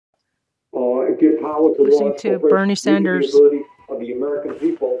give power to listening to Bernie Sanders the ability of the American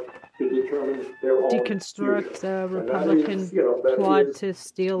people to determine their own deconstruct future. Republican plot to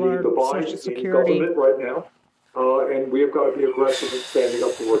steal our Social Security. In government right now, and we have got to be aggressive in standing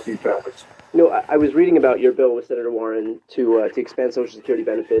up for working families. I was reading about your bill with Senator Warren to expand Social Security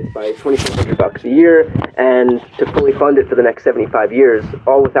benefits by $2,600 a year and to fully fund it for the next 75 years,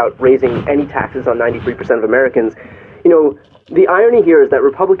 all without raising any taxes on 93% of Americans. The irony here is that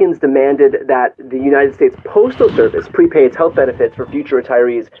Republicans demanded that the United States Postal Service prepay its health benefits for future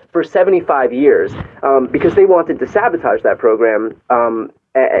retirees for 75 years because they wanted to sabotage that program.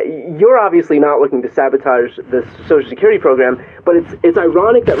 You're obviously not looking to sabotage the Social Security program, but it's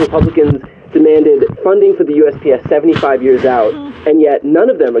ironic that Republicans demanded funding for the USPS 75 years out, and yet none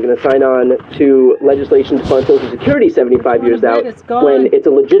of them are going to sign on to legislation to fund Social Security 75 years out when it's a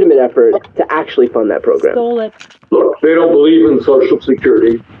legitimate effort to actually fund that program. Stole it. Look, they don't believe in Social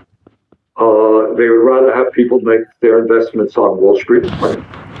Security. They would rather have people make their investments on Wall Street,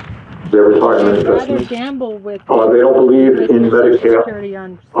 their retirement investments. Gamble with they don't believe in Medicare.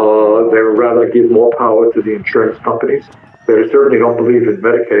 They would rather give more power to the insurance companies. They certainly don't believe in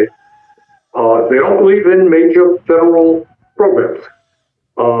Medicaid. They don't believe in major federal programs.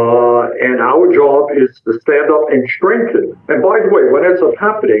 And our job is to stand up and strengthen. And by the way, what ends up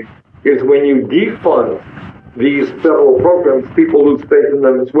happening is when you defund these federal programs, people lose faith in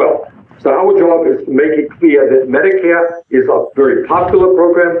them as well. So our job is to make it clear that Medicare is a very popular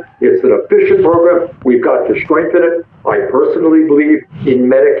program. It's an efficient program. We've got to strengthen it. I personally believe in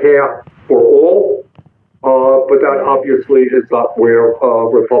Medicare for all, but that obviously is not where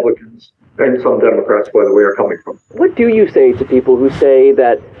Republicans and some Democrats, by the way, are coming from. What do you say to people who say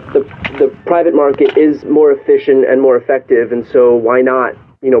that the private market is more efficient and more effective, and so why not,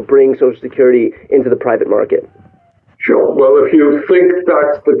 bring Social Security into the private market? Sure. Well, if you think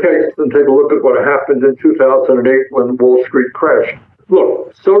that's the case, then take a look at what happened in 2008 when Wall Street crashed.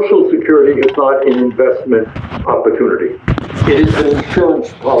 Look, Social Security is not an investment opportunity. It is an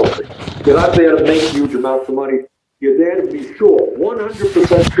insurance policy. You're not there to make huge amounts of money. You're there to be sure,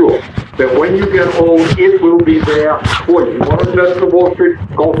 100% sure, that when you get old, it will be there for you. You want to invest in Wall Street?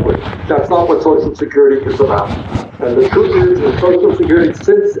 Go for it. That's not what Social Security is about. And the truth is that Social Security,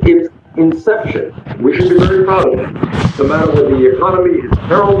 since its inception, we should be very proud of it. No matter whether the economy is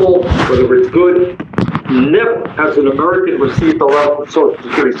terrible, whether it's good, never has an American received a letter from Social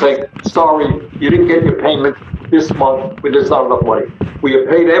Security saying, sorry, you didn't get your payment this month, but there's not enough money. We have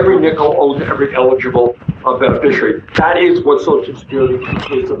paid every nickel owed to every eligible beneficiary. That is what Social Security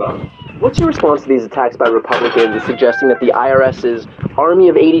is about. What's your response to these attacks by Republicans suggesting that the IRS's army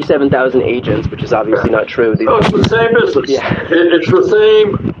of 87,000 agents, which is obviously not true? It's the same business. Yeah. It's the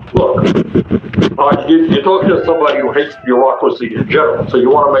same. Look, you're talking to somebody who hates bureaucracy in general, so you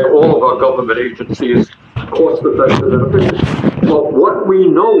want to make all of our government agencies cost-effective and efficient. But what we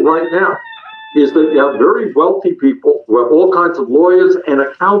know right now is that you have very wealthy people where all kinds of lawyers and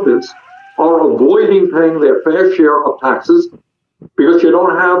accountants are avoiding paying their fair share of taxes because you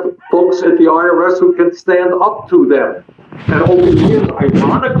don't have folks at the IRS who can stand up to them. And over the years,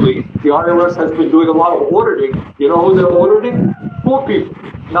 ironically, the IRS has been doing a lot of auditing. You know who they're auditing? Poor people,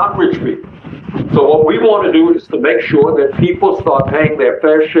 not rich people. So what we want to do is to make sure that people start paying their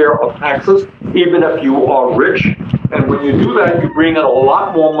fair share of taxes, even if you are rich. And when you do that, you bring in a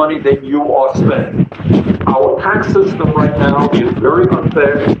lot more money than you are spending. Our tax system right now is very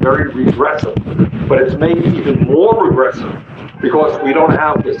unfair, it's very regressive, but it's made even more regressive because we don't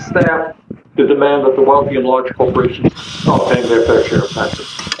have the staff to demand that the wealthy and large corporations start paying their fair share of taxes.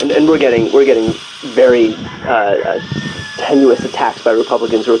 And we're getting very tenuous attacks by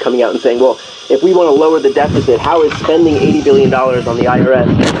Republicans who are coming out and saying, well, if we want to lower the deficit, how is spending $80 billion on the IRS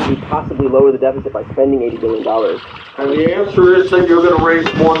can we possibly lower the deficit by spending $80 billion? And the answer is that you're going to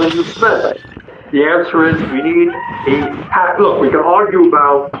raise more than you spend. Right. The answer is we need a tax. Look, we can argue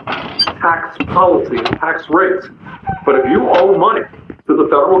about tax policy and tax rates, but if you owe money to the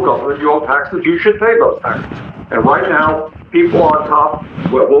federal government, you owe taxes, you should pay those taxes. And right now, people on top,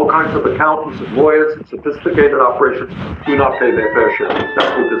 who have all kinds of accountants and lawyers and sophisticated operations, do not pay their fair share.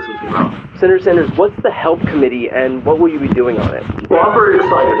 That's what this is about. Senator Sanders, what's the HELP committee and what will you be doing on it? Well, I'm very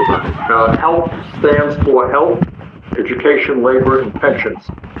excited about it. HELP stands for Health, Education, Labor, and Pensions.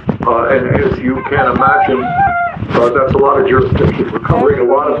 And as you can imagine, that's a lot of jurisdictions. We're covering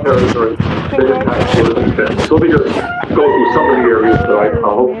a lot of territory that impacts sort of defense. So let me just go through some of the areas that I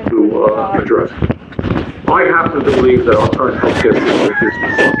hope to address. I happen to believe that our current healthcare system is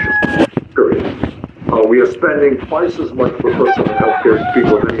dysfunctional, period. We are spending twice as much per person in healthcare as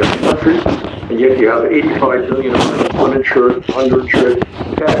people in any other country, and yet you have 85 million uninsured, underinsured,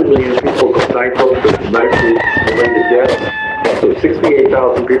 half a million people bankrupt because of medically related death. So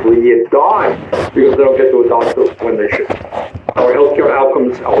 68,000 people a year die because they don't get to a doctor when they should. Our healthcare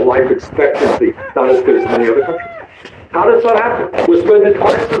outcomes, our life expectancy, not as good as many other countries. How does that happen? We're spending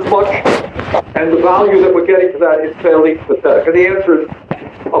twice as much, and the value that we're getting for that is fairly pathetic. And the answer is,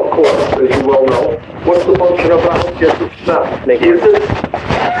 of course, as you well know, what's the function of our healthcare system now? Is it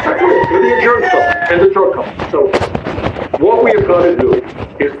for the insurance company and the drug company? So what we have got to do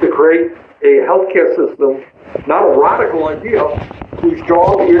is to create a healthcare system, not a radical idea, whose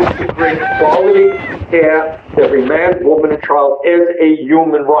job is to create quality care to every man, woman, and child as a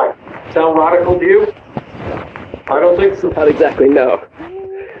human right. Sound radical to you? I don't think so. Not exactly, no.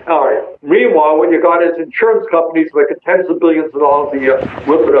 All right. Meanwhile, what you got is insurance companies making tens of billions of dollars a year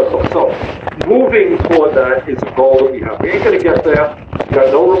ripping us off. So moving toward that is a goal that we have. We ain't going to get there. You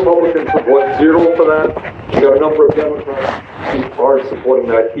got no Republican support, zero for that. You got a number of Democrats who aren't supporting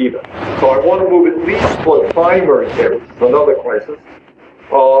that either. So I want to move at least toward primary care, which is another crisis.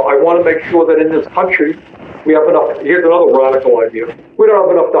 I want to make sure that in this country we have enough. Here's another radical idea. We don't have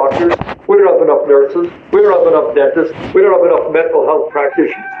enough doctors. We don't have enough nurses. We don't have enough dentists. We don't have enough mental health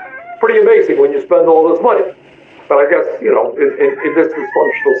practitioners. Pretty amazing when you spend all this money. But I guess, you know, in this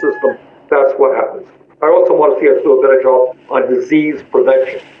dysfunctional system, that's what happens. I also want to see us do a better job on disease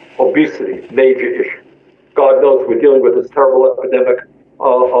prevention. Obesity, major issue. God knows we're dealing with this terrible epidemic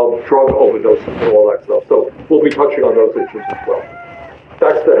of drug overdoses and all that stuff. So we'll be touching on those issues as well.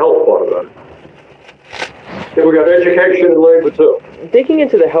 That's the health part of that. Then we got education and labor too. Digging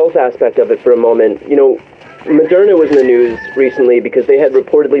into the health aspect of it for a moment, you know, Moderna was in the news recently because they had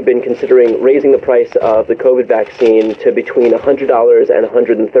reportedly been considering raising the price of the COVID vaccine to between $100 and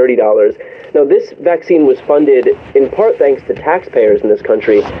 $130. Now, this vaccine was funded in part thanks to taxpayers in this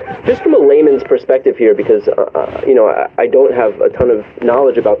country. Just from a layman's perspective here, because, you know, I don't have a ton of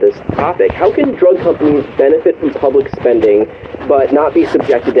knowledge about this topic, how can drug companies benefit from public spending but not be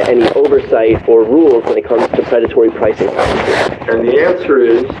subjected to any oversight or rules when it comes to predatory pricing practices? And the answer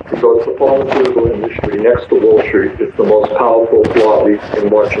is because the pharmaceutical industry next to Wall Street is the most powerful lobby in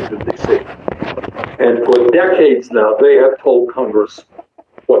Washington, D.C. And for decades now, they have told Congress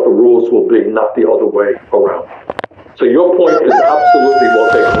what the rules will be, not the other way around. So your point is absolutely well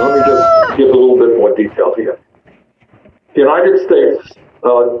taken. Let me just give a little bit more detail here. The United States,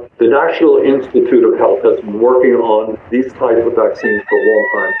 the National Institute of Health has been working on these types of vaccines for a long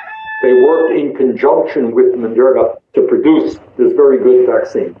time. They worked in conjunction with Moderna to produce this very good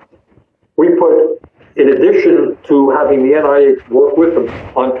vaccine. We put, in addition to having the NIH work with them,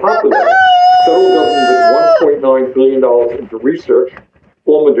 on top of that, federal government with $1.9 billion into research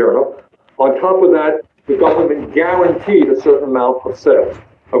for Moderna. On top of that, the government guaranteed a certain amount of sales.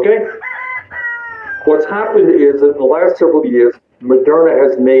 Okay? What's happened is that in the last several years, Moderna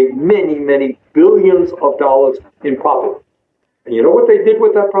has made many, many billions of dollars in profit. And you know what they did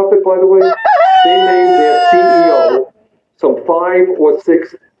with that profit, by the way? They made their CEO some $5 or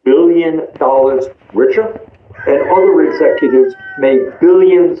 $6 billion richer, and other executives made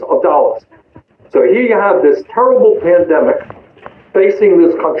billions of dollars. So here you have this terrible pandemic facing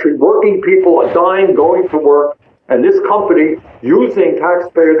this country. Working people are dying, going to work, and this company, using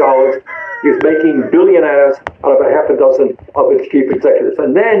taxpayer dollars, is making billionaires out of a half a dozen of its chief executives.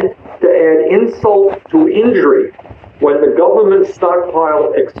 And then to add insult to injury, when the government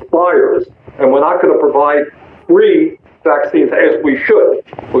stockpile expires, and we're not going to provide free vaccines as we should,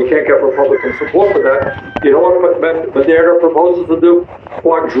 we can't get Republican support for that. You know what Moderna proposes to do?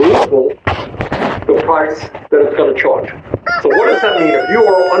 Quadruple the price that it's going to charge. So what does that mean? If you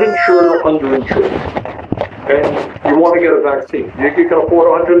are uninsured or underinsured, and you want to get a vaccine, you think you can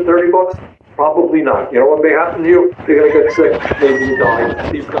afford $130? Probably not. You know what may happen to you? You're going to get sick, maybe you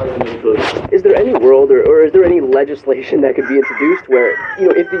die. These guys are going to. Is there any world, or is there any legislation that could be introduced where, you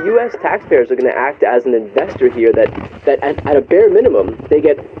know, if the U.S. taxpayers are going to act as an investor here, that at a bare minimum they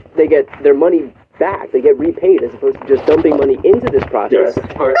get their money back, they get repaid, as opposed to just dumping money into this process, yes.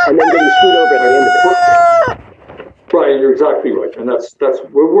 Right. And then getting screwed over at the end of it? Brian, you're exactly right, and that's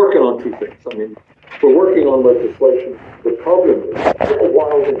we're working on two things. I mean, we're working on legislation. The problem is it's a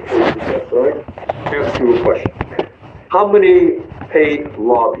wild and crazy mess, all right? Ask you a question. How many paid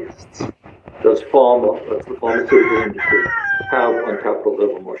lobbyists does that's the pharmaceutical industry, have on Capitol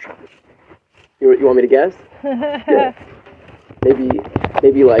Hill in Washington? You want me to guess? Yeah.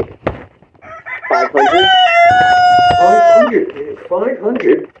 Maybe like 500?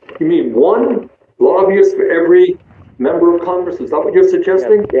 500? You mean one lobbyist for every member of Congress? Is that what you're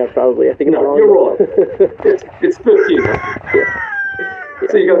suggesting? Yeah, probably. I think no, you're wrong. It's 1,500. Yeah.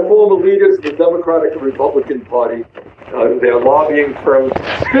 So you got former leaders of the Democratic and Republican Party They're lobbying firms,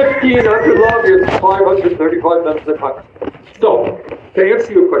 1,500 lobbyists, 535 members of Congress. So, to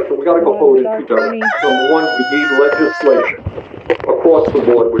answer your question, we got to go forward in two directions. Number one, we need legislation across the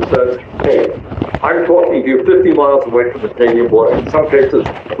board which says, hey, I'm talking to you 50 miles away from the Canadian border. In some cases,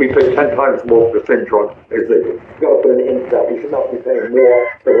 we pay 10 times more for the same drug as they do. We've got to put an end to that. We should not be paying more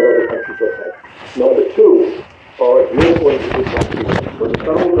than what other countries are paying. Number two, you're going to do something. When the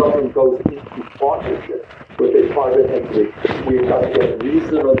federal government goes into partnership with a private entity, we've got to get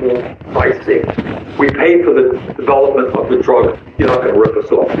reasonable pricing. We pay for the development of the drug. You're not going to rip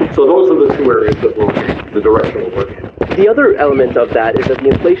us off. So those are the two areas that we're working, the direction we're working in. The other element of that is that the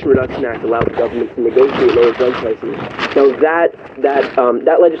Inflation Reduction Act allows the government to negotiate lower drug prices. Now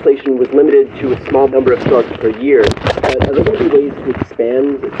that legislation was limited to a small number of drugs per year. Are there going to be ways to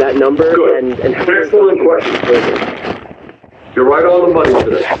expand that number? Good. And Excellent question. You're right on the money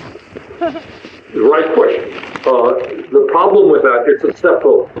today. The right question. The problem with that, it's a step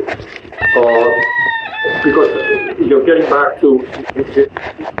over. Because you're getting back to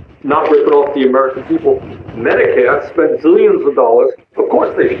not ripping off the American people. Medicare spends zillions of dollars. Of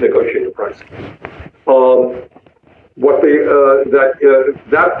course they should negotiate the price.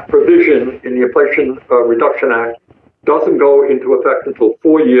 That provision in the Inflation Reduction Act doesn't go into effect until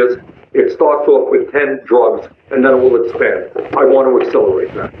 4 years. It starts off with 10 drugs, and then it will expand. I want to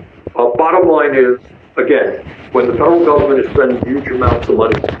accelerate that. Bottom line is, again, when the federal government is spending huge amounts of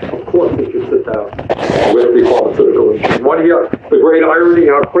money, of course they should sit down with the pharmaceutical industry. You want to hear the great irony,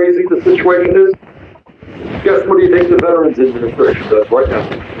 how crazy the situation is? Guess what do you think the Veterans Administration does right now,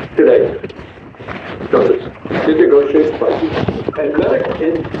 today? Does it? It negotiates prices. And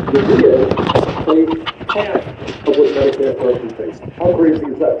the VA pays half of what Medicare currently pays. How crazy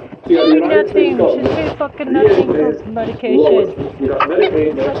is that? She pays fucking nothing for medication. You got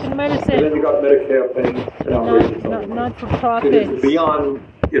Medicaid, fucking medicine. And then you got Medicare paying an outrageous amount. Not for profit. It is beyond,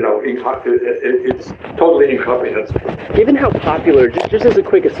 it's totally incomprehensible. Given how popular, just as a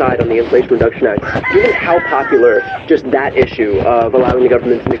quick aside on the Inflation Reduction Act, given how popular just that issue of allowing the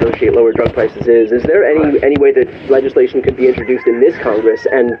government to negotiate lower drug prices is there any way that legislation could be introduced in this Congress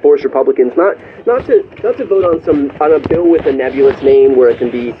and force Republicans not to vote on a bill with a nebulous name where it can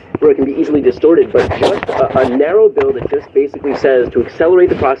be easily distorted, but just a narrow bill that just basically says to accelerate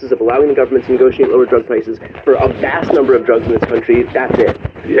the process of allowing the government to negotiate lower drug prices for a vast number of drugs in this country? That's it.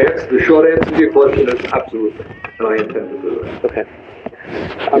 Yes, the short answer to your question is absolutely, and I intend to do that. Okay.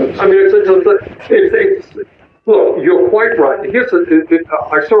 Look, you're quite right. I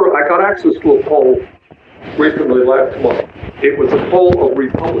got access to a poll recently last month. It was a poll of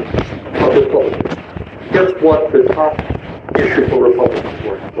Republicans. Guess what the top issue for Republicans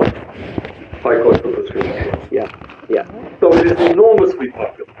was? High cost of prescription drugs. Yeah. So it is enormously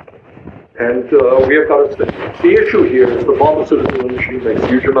popular. And we have got to stay. The issue here is the pharmaceutical industry makes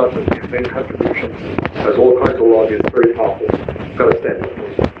huge amounts of campaign contributions, has all kinds of lobbyists, very powerful. We've got to stand up.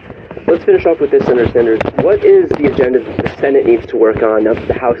 Let's finish off with this, Senator Sanders. What is the agenda that the Senate needs to work on now that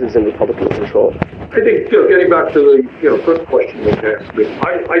the House is in Republican control? I think, getting back to the first question that you asked me,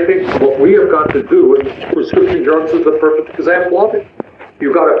 I think what we have got to do, and prescription drugs is a perfect example of it.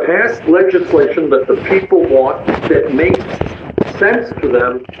 You've got to pass legislation that the people want, that makes sense to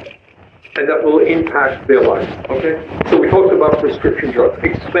them, and that will impact their lives, okay? So we talked about prescription drugs.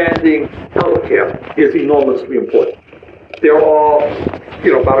 Expanding healthcare is enormously important. There are,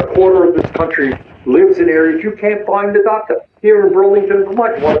 about a quarter of this country lives in areas you can't find a doctor. Here in Burlington,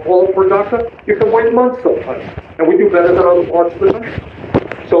 Vermont, you want to call for a doctor? You can wait months sometimes. And we do better than other parts of the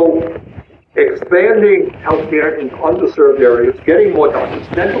country. So expanding healthcare in underserved areas, getting more doctors.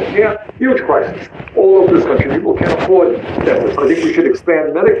 Dental care, huge crisis. All over this country, people can't afford dentists. I think we should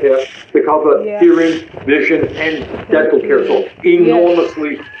expand Medicare to cover hearing, vision, and dental care. So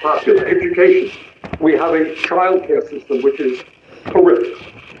enormously popular. Education. We have a child care system which is horrific.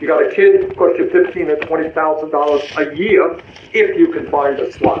 You got a kid, cost you $15,000 or $20,000 a year if you can find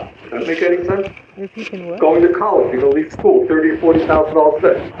a slot. Does that make any sense? If you can what? Going to college, you're going to leave school, $30,000 or $40,000 a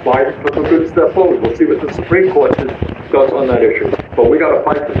day. Why took a good step forward? We'll see what the Supreme Court does on that issue. But we got to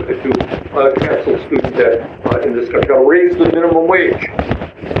fight to cancel student debt in this country. Got to raise the minimum wage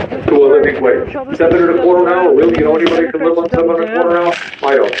to a living wage. $7.25 an hour. Really? You know anybody who can live on $7.25 an hour?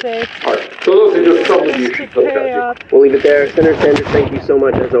 I don't. All right. So those are just some of the issues that got you. We'll leave it there. Senator Sanders, thank you so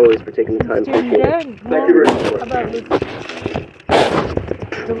much, as always, for taking the time. Student debt? Thank you very much.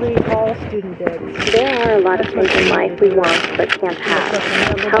 Delete all student debt. There are a lot of things in life we want but can't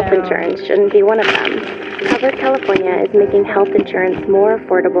have. Health insurance shouldn't be one of them. Covered California is making health insurance more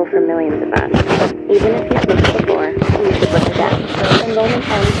affordable for millions of us. Even if you've looked before, you should look again. Enrollment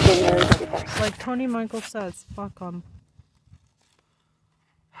ends January 31st. Like Tony Michael says, fuck 'em.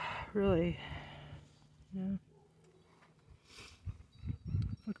 really. Yeah.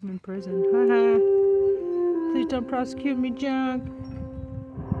 Look, I'm in prison. Haha. Please don't prosecute me, junk.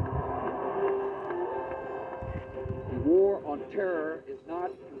 The war on terror is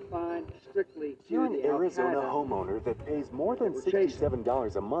not confined strictly to You're an Arizona homeowner that pays more than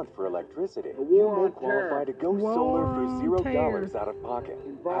 $67 a month for electricity. You may qualify to go solar for $0 out of pocket.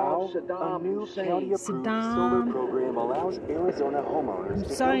 How? A new county-approved solar program allows Arizona homeowners to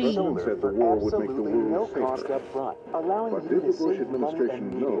go solar for absolutely no cost up front, allowing you to save money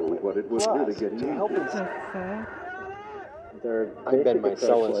immediately. Plus, to help I bet my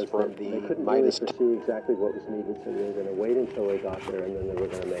sellers from the they couldn't minus really foresee exactly what was needed, so they were going to wait until they got there, and then they were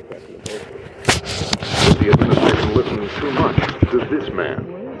going to make recommendations. The administration listening too much to this man.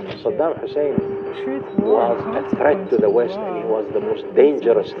 Saddam Hussein was a threat to the West, and he was the most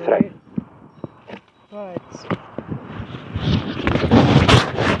dangerous threat. But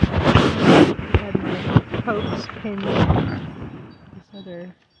had my hopes pinned this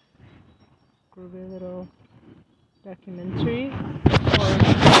other groovy little documentary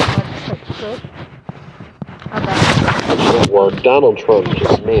where Donald Trump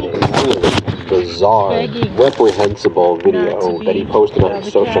just made a really bizarre, reprehensible video that he posted on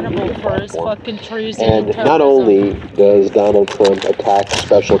his social media platform. And not only does Donald Trump attack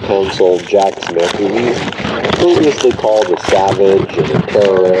Special Counsel Jack Smith, who he's previously called a savage and a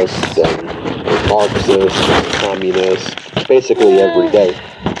terrorist and a Marxist and a communist, basically every day.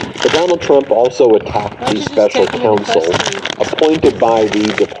 But Donald Trump also attacked the special counsel appointed by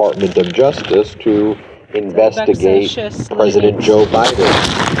the Department of Justice to investigate President Joe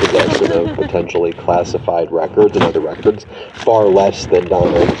Biden's possession of potentially classified records and other records, far less than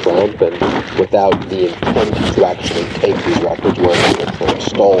Donald Trump, and without the intent to actually take these records, where Donald Trump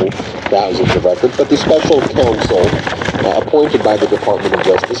stole thousands of records. But the special counsel appointed by the Department of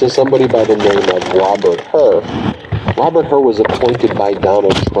Justice is somebody by the name of Robert Hur. Robert Hur was appointed by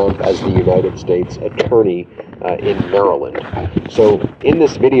Donald Trump as the United States Attorney in Maryland. So in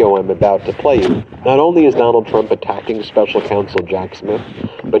this video I'm about to play you, not only is Donald Trump attacking Special Counsel Jack Smith,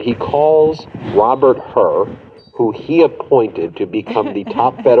 but he calls Robert Hur, who he appointed to become the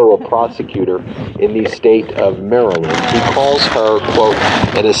top federal prosecutor in the state of Maryland. He calls her, quote,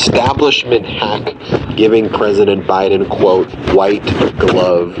 an establishment hack giving President Biden, quote, white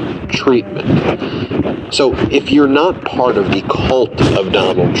glove treatment. So if you're not part of the cult of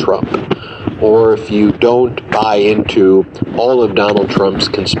Donald Trump, or if you don't buy into all of Donald Trump's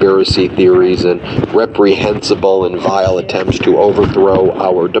conspiracy theories and reprehensible and vile attempts to overthrow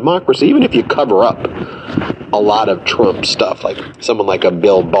our democracy, even if you cover up a lot of Trump stuff, like someone like a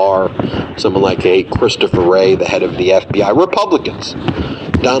Bill Barr, someone like a Christopher Wray, the head of the FBI, Republicans,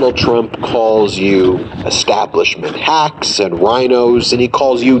 Donald Trump calls you establishment hacks and rhinos, and he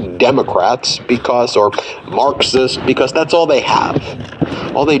calls you Democrats because, or Marxists, because that's all they have.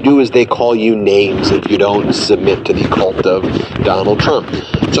 All they do is they call you names if you don't submit to the cult of Donald Trump.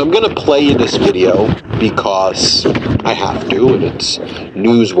 So I'm going to play you this video because I have to, and it's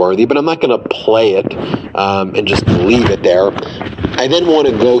newsworthy, but I'm not going to play it and just leave it there. I then want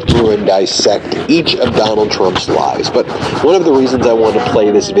to go through and dissect each of Donald Trump's lies. But one of the reasons I want to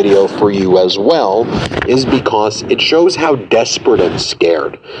play this video for you as well is because it shows how desperate and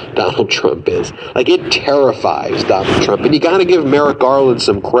scared Donald Trump is. Like, it terrifies Donald Trump. And you got to give Merrick Garland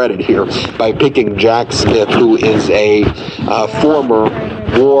some credit here by picking Jack Smith, who is a former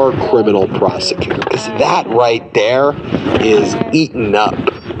war criminal prosecutor. Because that right there is eating up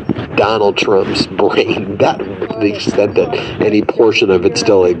Donald Trump's brain, that to the extent that any portion of it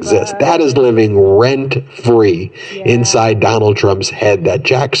still exists. That is living rent-free inside Donald Trump's head, that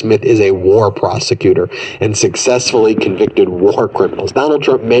Jack Smith is a war prosecutor and successfully convicted war criminals. Donald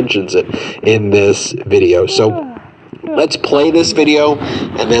Trump mentions it in this video. So let's play this video,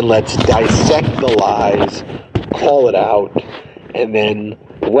 and then let's dissect the lies, call it out, and then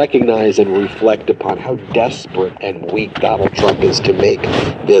recognize and reflect upon how desperate and weak Donald Trump is to make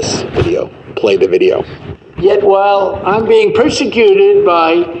this video. Play the video. Yet while I'm being persecuted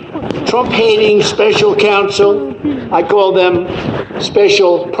by Trump-hating special counsel, I call them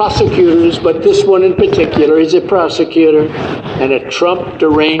special prosecutors, but this one in particular is a prosecutor and a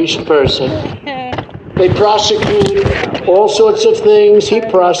Trump-deranged person. They prosecute all sorts of things. He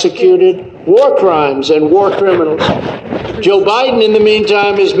prosecuted war crimes and war criminals. Joe Biden, in the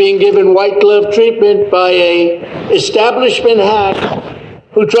meantime, is being given white glove treatment by a establishment hack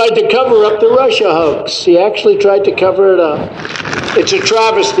who tried to cover up the Russia hoax. He actually tried to cover it up. It's a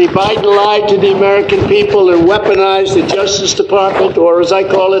travesty. Biden lied to the American people and weaponized the Justice Department, or as I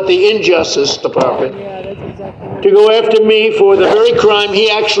call it, the Injustice Department. Yeah, that's exactly right. to go after me for the very crime he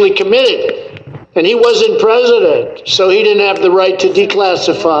actually committed. And he wasn't president, so he didn't have the right to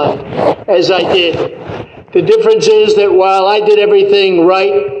declassify, as I did. The difference is that while I did everything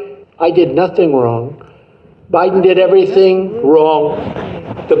right, I did nothing wrong. Biden did everything wrong.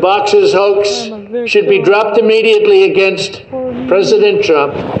 The Boxers hoax should be dropped immediately against President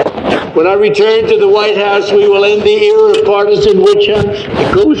Trump. When I return to the White House, we will end the era of partisan witch hunts.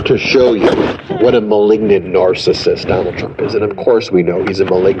 It goes to show you what a malignant narcissist Donald Trump is. And of course we know he's a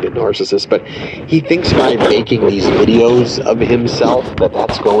malignant narcissist, but he thinks by making these videos of himself that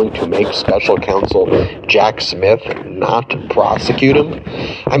that's going to make special counsel Jack Smith not prosecute him.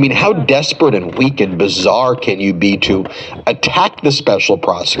 I mean, how desperate and weak and bizarre can you be to attack the special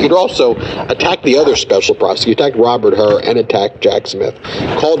prosecutor, also attack the other special prosecutor, attack Robert Hur, and attack Jack Smith,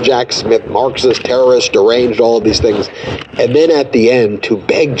 call Jack Smith Marxist, terrorist, deranged, all of these things, and then at the end to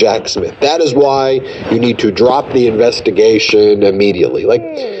beg Jack Smith. That is why you need to drop the investigation immediately. Like,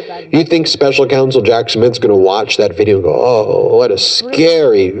 you think special counsel Jack Smith's going to watch that video and go, oh, what a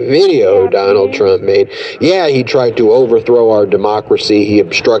scary video Donald Trump made. Yeah, he tried to overthrow our democracy, he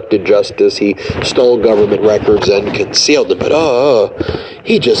obstructed justice, he stole government records and concealed them, but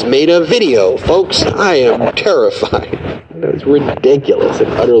he just made a video, folks. I am terrified. It's ridiculous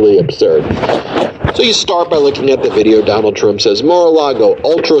and utterly absurd. So you start by looking at the video. Donald Trump says, Mar-a-Lago,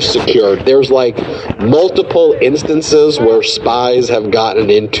 ultra-secured. There's like multiple instances where spies have gotten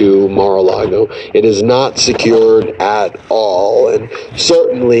into Mar-a-Lago. It is not secured at all, and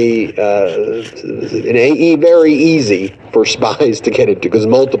certainly very easy for spies to get into, because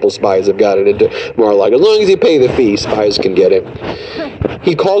multiple spies have gotten into Mar-a-Lago. As long as you pay the fee, spies can get in.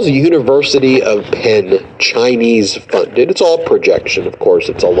 He calls the University of Penn Chinese funded. It's all projection, of course.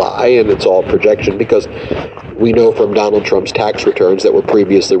 It's a lie, and it's all projection because we know from Donald Trump's tax returns that were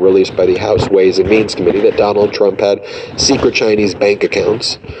previously released by the House Ways and Means Committee that Donald Trump had secret Chinese bank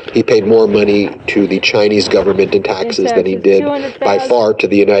accounts. He paid more money to the Chinese government in taxes than he did by far to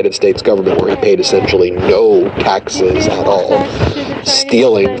the United States government, where he paid essentially no taxes at all,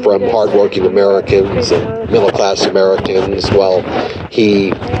 stealing from hardworking Americans and middle-class Americans. Well,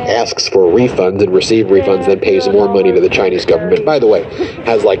 he asks for refunds and receives refunds, then pays more money to the Chinese government. By the way,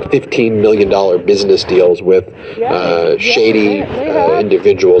 has like $15 million business deals with shady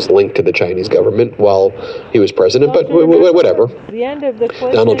individuals linked to the Chinese government while he was president, but whatever.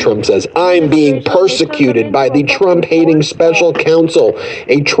 Donald Trump says, I'm being persecuted by the Trump-hating special counsel,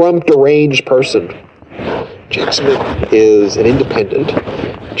 a Trump-deranged person. Jack Smith is an independent.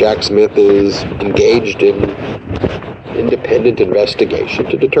 Jack Smith is engaged in independent investigation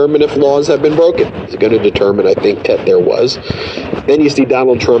to determine if laws have been broken. He's going to determine, I think, that there was. Then you see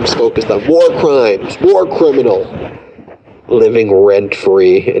Donald Trump's focused on war crimes, war criminal, living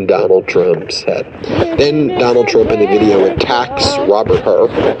rent-free in Donald Trump's head. Then Donald Trump in the video attacks Robert Hur,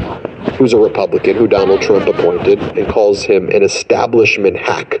 who's a Republican, who Donald Trump appointed, and calls him an establishment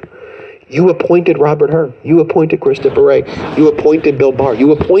hack. You appointed Robert Hur. You appointed Christopher Wray. You appointed Bill Barr.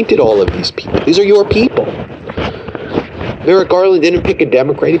 You appointed all of these people. These are your people. Merrick Garland didn't pick a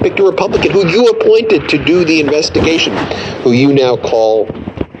Democrat. He picked a Republican who you appointed to do the investigation, who you now call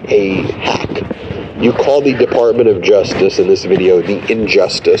a hack. You call the Department of Justice in this video the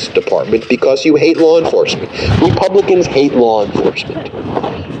Injustice Department because you hate law enforcement. Republicans hate law enforcement.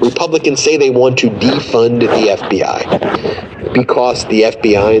 Republicans say they want to defund the FBI because the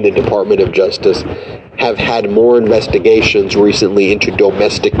FBI and the Department of Justice have had more investigations recently into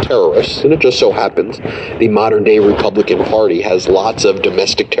domestic terrorists, and it just so happens the modern-day Republican Party has lots of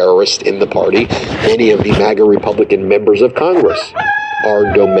domestic terrorists in the party. Many of the MAGA Republican members of Congress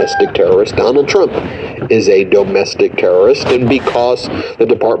are domestic terrorists. Donald Trump is a domestic terrorist, and because the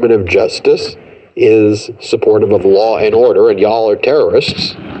Department of Justice is supportive of law and order, and y'all are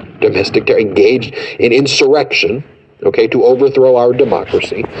terrorists, engaged in insurrection, okay, to overthrow our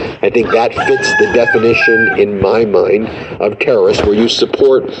democracy. I think that fits the definition in my mind of terrorist, where you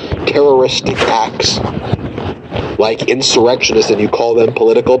support terroristic acts like insurrectionists and you call them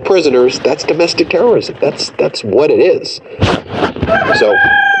political prisoners. That's domestic terrorism. That's what it is. So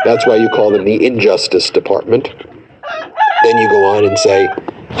that's why you call them the Injustice Department. Then you go on and say,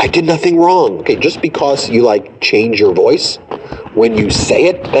 I did nothing wrong. Okay, just because you change your voice when you say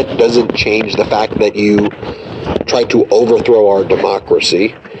it, that doesn't change the fact that you try to overthrow our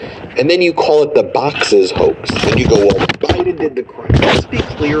democracy. And then you call it the Boxes hoax. And you go, well, Biden did the crime. Let's be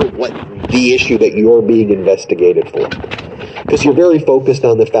clear what the issue that you're being investigated for. because you're very focused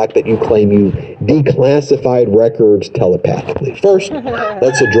on the fact that you claim you declassified records telepathically. First,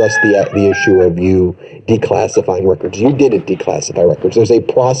 let's address the issue of you declassifying records. You didn't declassify records. There's a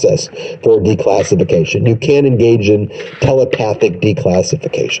process for declassification. You can engage in telepathic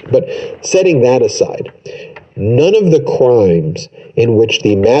declassification. But setting that aside, none of the crimes in which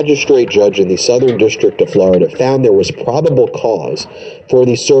the magistrate judge in the Southern District of Florida found there was probable cause for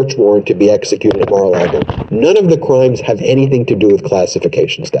the search warrant to be executed at Mar-a-Lago, none of the crimes have anything to do with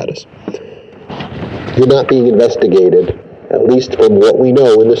classification status. You're not being investigated, at least from what we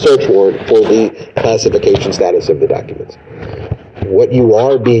know in the search warrant, for the classification status of the documents. What you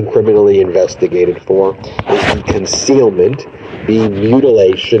are being criminally investigated for is the concealment, the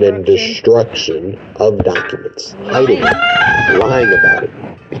mutilation and destruction of documents. Hiding it, lying about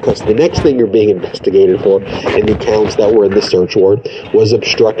it. Because the next thing you're being investigated for in the counts that were in the search warrant was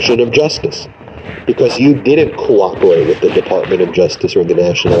obstruction of justice. Because you didn't cooperate with the Department of Justice or the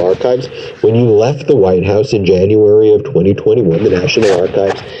National Archives. When you left the White House in January of 2021, the National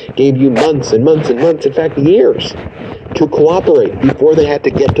Archives gave you months and months and months, in fact years, to cooperate before they had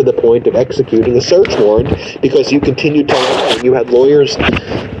to get to the point of executing a search warrant, because you continued to lie. You had lawyers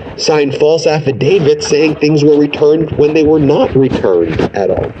sign false affidavits saying things were returned when they were not returned at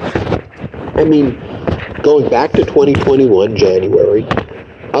all. I mean, going back to 2021, January,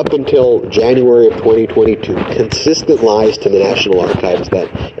 up until January of 2022, consistent lies to the National Archives that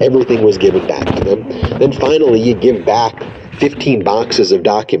everything was given back to them. Then finally you give back 15 boxes of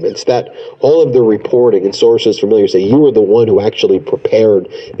documents that all of the reporting and sources familiar say you were the one who actually prepared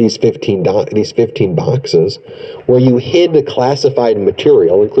these 15 boxes, where you hid the classified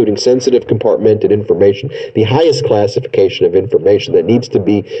material, including sensitive compartmented information, the highest classification of information that needs to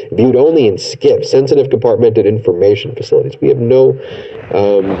be viewed only in SCIF, sensitive compartmented information facilities. We have no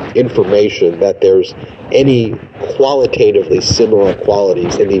information that there's any qualitatively similar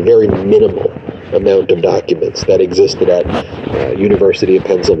qualities in the very minimal amount of documents that existed at University of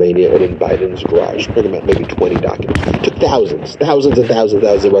Pennsylvania and in Biden's garage. We're talking about maybe 20 documents. It took thousands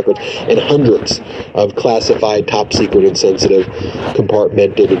of records and hundreds of classified, top secret, and sensitive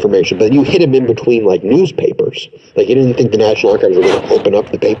compartmented information. But you hid them in between like newspapers. Like you didn't think the National Archives were going to open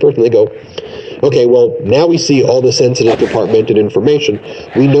up the papers, and they go, okay, well, now we see all the sensitive compartmented information.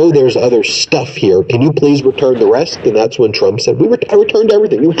 We know there's other stuff here. Can you please return the rest? And that's when Trump said, I returned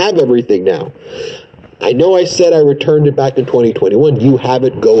everything. You have everything now. I know I said I returned it back in 2021. You have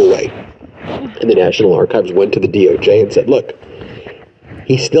it. Go away. And the National Archives went to the DOJ and said, look,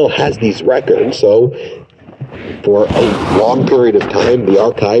 he still has these records, so for a long period of time, the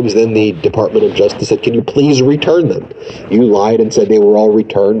archives, then the Department of Justice said, can you please return them? You lied and said they were all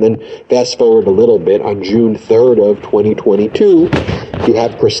returned. Then fast forward a little bit, on June 3rd of 2022, you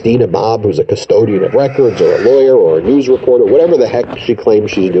have Christina Bobb, who's a custodian of records or a lawyer or a news reporter, whatever the heck she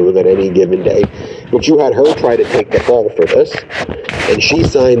claims she's doing at any given day. But you had her try to take the fall for this, and she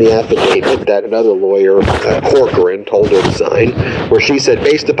signed the affidavit that another lawyer, Corcoran, told her to sign, where she said,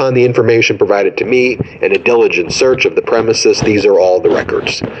 based upon the information provided to me and a diligent search of the premises, these are all the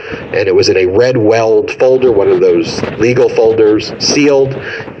records. And it was in a red weld folder, one of those legal folders, sealed.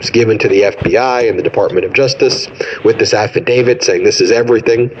 It was given to the FBI and the Department of Justice with this affidavit saying this is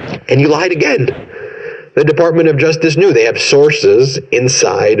everything. And you lied again. The Department of Justice knew. They have sources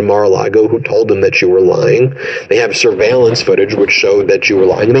inside Mar-a-Lago who told them that you were lying. They have surveillance footage which showed that you were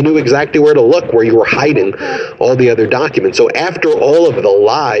lying. And they knew exactly where to look, where you were hiding all the other documents. So after all of the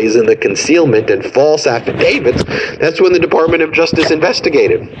lies and the concealment and false affidavits, that's when the Department of Justice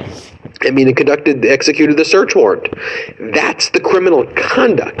investigated. It executed the search warrant. That's the criminal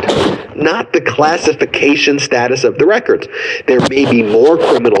conduct, not the classification status of the records. There may be more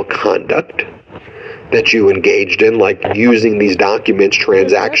criminal conduct that you engaged in, like using these documents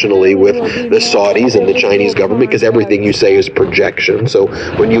transactionally with the Saudis and the Chinese government, because everything you say is projection. So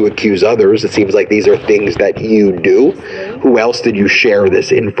when you accuse others, it seems like these are things that you do. Who else did you share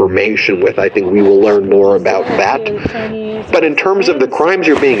this information with? I think we will learn more about that. But in terms of the crimes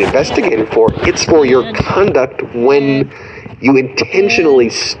you're being investigated for, it's for your conduct when you intentionally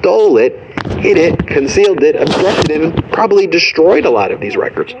stole it, hid it, concealed it, obstructed it, and probably destroyed a lot of these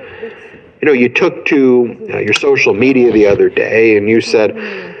records. You took to your social media the other day and you said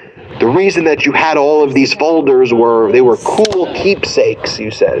the reason that you had all of these folders they were cool keepsakes, you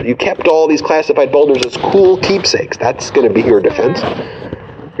said. You kept all these classified folders as cool keepsakes. That's going to be your defense.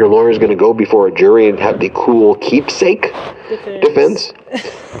 Your lawyer's going to go before a jury and have the cool keepsake defense.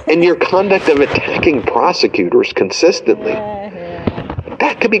 And your conduct of attacking prosecutors consistently,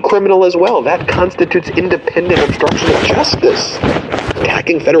 that could be criminal as well. That constitutes independent obstruction of justice.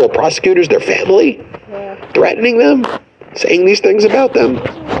 Attacking federal prosecutors, their family, threatening them. saying these things about them.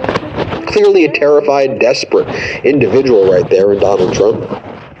 Clearly a terrified, desperate individual right there in Donald Trump.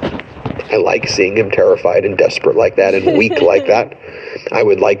 I like seeing him terrified and desperate like that and weak like that. I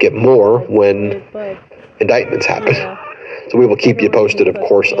would like it more when indictments happen. So we will keep you posted, of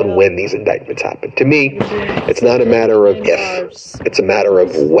course, on when these indictments happen. To me, it's not a matter of if, it's a matter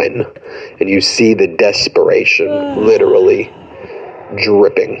of when. And you see the desperation literally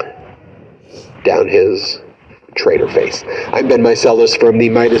dripping down his traitor face. I'm Ben Meiselas from the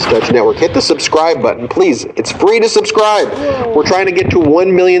Midas Touch Network. Hit the subscribe button, please. It's free to subscribe. We're trying to get to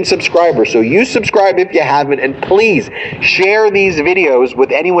 1 million subscribers, so you subscribe if you haven't, and please share these videos with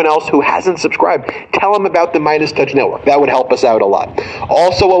anyone else who hasn't subscribed. Tell them about the Midas Touch Network. That would help us out a lot.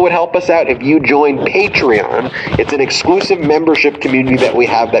 Also, what would help us out if you join Patreon. It's an exclusive membership community that we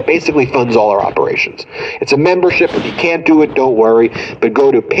have that basically funds all our operations. It's a membership. If you can't do it, don't worry, but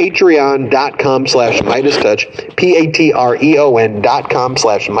go to patreon.com/MidasTouch,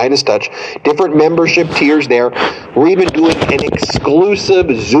 patreon.com/MidasTouch. Different membership tiers there. We're even doing an exclusive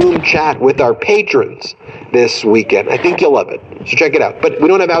Zoom chat with our patrons this weekend. I think you'll love it. So check it out. But we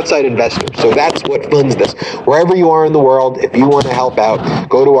don't have outside investors, so that's what funds this. Wherever you are in the world, if you want to help out,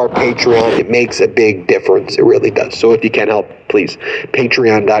 go to our Patreon. It makes a big difference. It really does. So if you can help, please,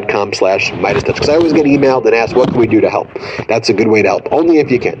 patreon.com/MidasTouch. Because I always get emailed and asked, what can we do to help? That's a good way to help. Only if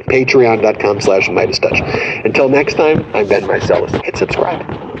you can. Patreon.com/MidasTouch. Until next time, I'm Ben Meiselas. Hit subscribe.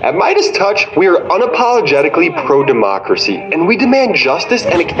 At Midas Touch, we are unapologetically pro-democracy, and we demand justice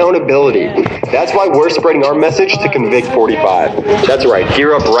and accountability. That's why we're spreading our message to Convict 45. That's right,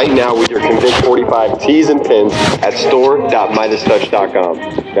 gear up right now with your Convict 45 tees and pins at store.MidasTouch.com.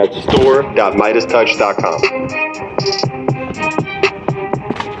 That's store.MidasTouch.com.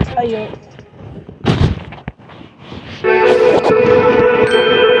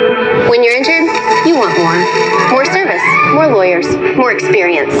 When you're injured, you want more. More service, more lawyers, more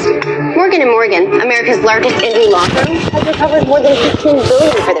experience. Morgan & Morgan, America's largest injury law firm, has recovered more than $15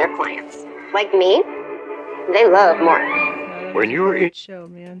 billion for their clients. Like me, they love more. When you're in show,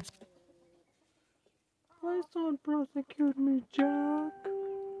 man. Please don't prosecute me, Jack.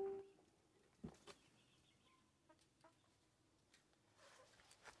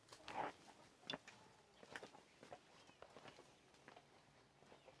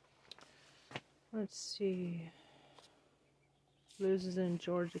 Let's see. Loses in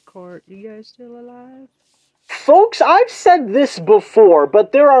Georgia court. You guys still alive? Folks, I've said this before,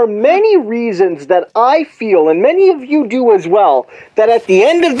 but there are many reasons that I feel, and many of you do as well, that at the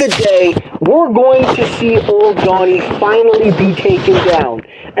end of the day, we're going to see old Donnie finally be taken down.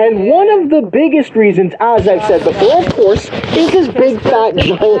 And one of the biggest reasons, as I've said before, of course, is his big, fat,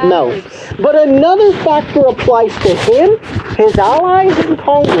 giant mouth. But another factor applies to him, his allies in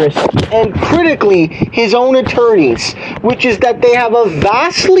Congress, and critically, his own attorneys, which is that they have a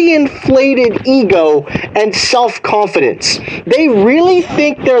vastly inflated ego and self-confidence. They really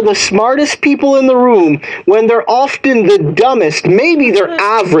think they're the smartest people in the room when they're often the dumbest. Maybe they're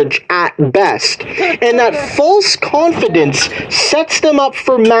average at best. And that false confidence sets them up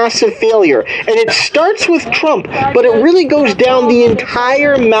for massive failure. And it starts with Trump, but it really goes down the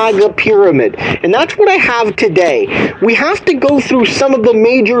entire MAGA pyramid. And that's what I have today. We have to go through some of the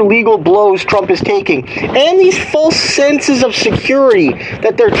major legal blows Trump is taking and these false senses of security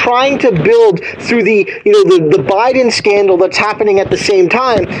that they're trying to build through the Biden scandal that's happening at the same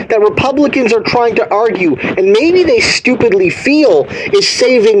time that Republicans are trying to argue and maybe they stupidly feel is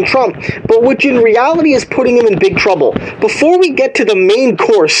saving Trump, but which in reality is putting him in big trouble. Before we get to the main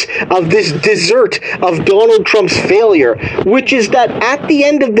course of this dessert of Donald Trump's failure, which is that at the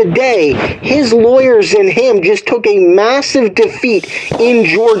end of the day, his lawyers and him just took a massive defeat in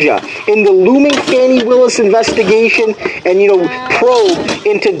Georgia in the looming Fani Willis investigation and, probe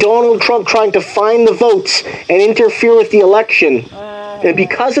into Donald Trump trying to find the votes and interfere with the election. And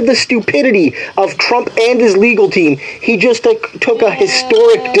because of the stupidity of Trump and his legal team, he just took a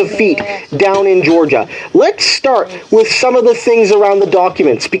historic defeat down in Georgia. Let's start with some of the things around the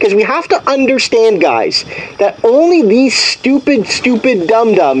documents, because we have to understand, guys, that only these stupid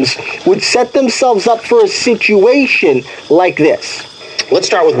dum-dums would set themselves up for a situation like this. Let's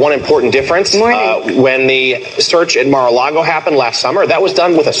start with one important difference. When the search at Mar-a-Lago happened last summer, that was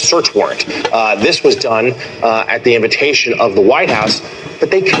done with a search warrant. This was done at the invitation of the White House, but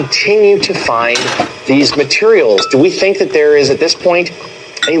they continue to find these materials. Do we think that there is, at this point,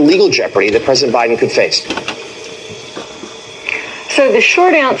 any legal jeopardy that President Biden could face? So the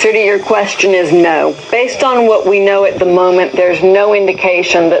short answer to your question is no. Based on what we know at the moment, there's no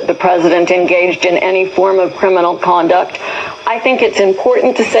indication that the president engaged in any form of criminal conduct. I think it's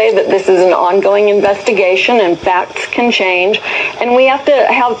important to say that this is an ongoing investigation and facts can change, and we have to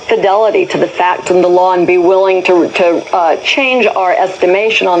have fidelity to the facts and the law and be willing to change our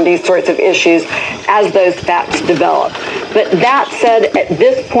estimation on these sorts of issues as those facts develop. But that said, at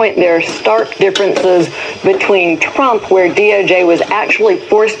this point, there are stark differences between Trump, where DOJ was actually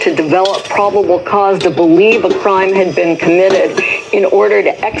forced to develop probable cause to believe a crime had been committed in order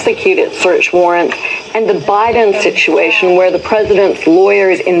to execute its search warrant, and the Biden situation, where the president's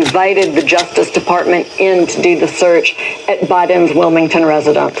lawyers invited the Justice Department in to do the search at Biden's Wilmington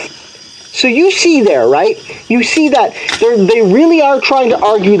residence. So you see there, right? You see that they really are trying to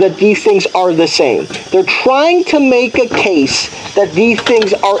argue that these things are the same. They're trying to make a case that these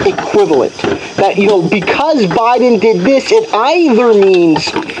things are equivalent. That, because Biden did this, it either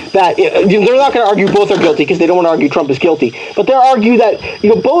means that, they're not going to argue both are guilty because they don't want to argue Trump is guilty. But they'll argue that,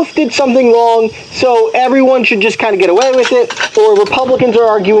 both did something wrong, so everyone should just kind of get away with it. Or Republicans are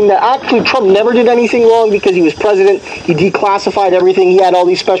arguing that actually Trump never did anything wrong because he was president. He declassified everything. He had all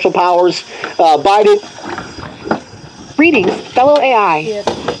these special powers. Biden. Greetings, fellow AI.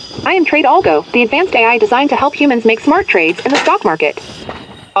 I am Trade Algo, the advanced AI designed to help humans make smart trades in the stock market.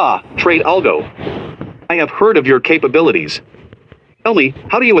 Ah, Trade Algo. I have heard of your capabilities. Tell me,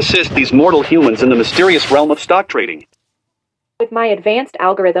 how do you assist these mortal humans in the mysterious realm of stock trading? With my advanced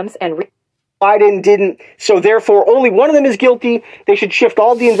algorithms and Biden didn't, so therefore only one of them is guilty. They should shift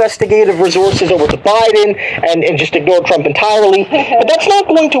all the investigative resources over to Biden and just ignore Trump entirely. But that's not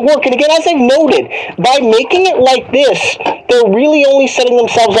going to work. And again, as I've noted, by making it like this, they're really only setting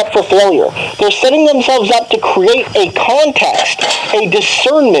themselves up for failure. They're setting themselves up to create a context, a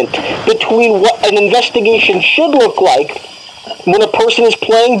discernment between what an investigation should look like when a person is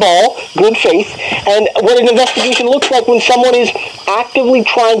playing ball, good faith, and what an investigation looks like when someone is actively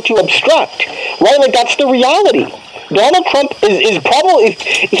trying to obstruct, right? Like, that's the reality. Donald Trump is probably,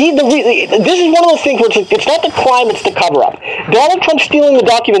 this is one of those things where it's not the crime, it's the cover-up. Donald Trump stealing the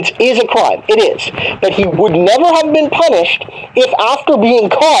documents is a crime. It is. But he would never have been punished if after being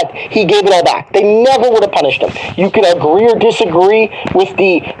caught, he gave it all back. They never would have punished him. You can agree or disagree with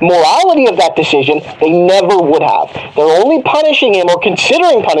the morality of that decision. They never would have. They're only punishing him or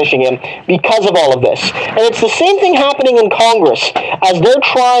considering punishing him because of all of this. And it's the same thing happening in Congress as they're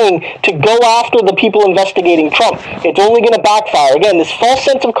trying to go after the people investigating Trump. It's only going to backfire. Again, this false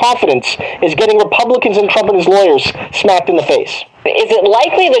sense of confidence is getting Republicans and Trump and his lawyers smacked in the face. Is it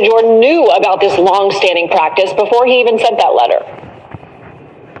likely that Jordan knew about this long-standing practice before he even sent that letter?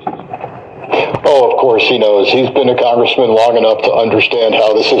 Oh, of course he knows. He's been a congressman long enough to understand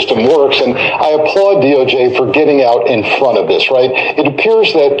how the system works, and I applaud DOJ for getting out in front of this, right? It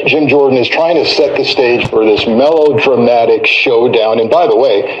appears that Jim Jordan is trying to set the stage for this melodramatic showdown, and by the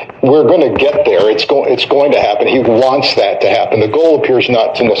way, we're going to get there. It's going to happen. He wants that to happen. The goal appears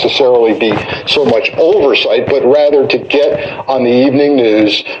not to necessarily be so much oversight, but rather to get on the evening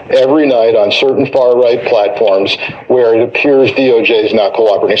news every night on certain far-right platforms where it appears DOJ is not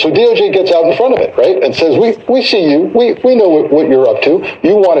cooperating. So DOJ gets out in front of it, right, and says, we see you, we know what you're up to,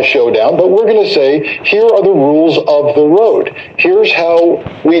 you want a showdown, but we're going to say, here are the rules of the road. Here's how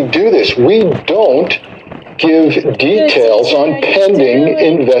we do this. We don't give details on pending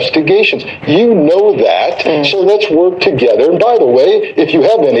investigations. You know that, so let's work together. And by the way, if you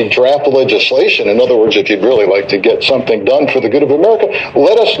have any draft legislation, in other words, if you'd really like to get something done for the good of America,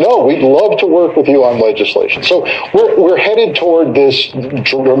 let us know. We'd love to work with you on legislation. So we're headed toward this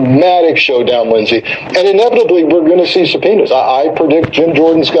dramatic showdown, Lindsay, and inevitably we're going to see subpoenas. I predict Jim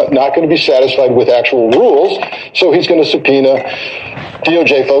Jordan's not going to be satisfied with actual rules, so he's going to subpoena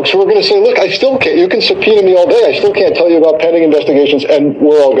DOJ folks who are going to say, look, I still can't, you can subpoena me all day, I still can't tell you about pending investigations, and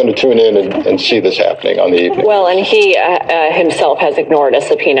we're all going to tune in and see this happening on the evening. Well, and he himself has ignored a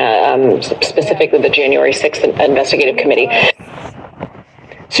subpoena, specifically the January 6th investigative committee.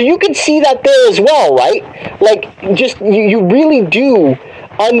 So you can see that there as well, right? Like, just, you really do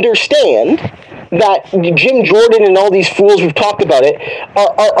understand that Jim Jordan and all these fools we've talked about it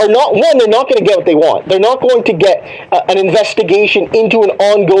are not, one, they're not going to get what they want. They're not going to get an investigation into an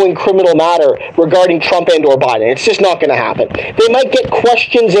ongoing criminal matter regarding Trump and or Biden. It's just not going to happen. They might get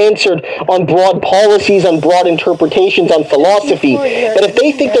questions answered on broad policies, on broad interpretations, on philosophy, but if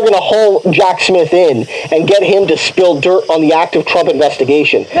they think they're going to haul Jack Smith in and get him to spill dirt on the active Trump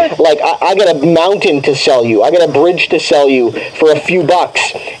investigation, like, I got a mountain to sell you, I got a bridge to sell you for a few bucks,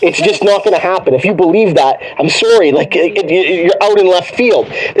 it's just not going to happen. if you believe that, I'm sorry, like, you're out in left field.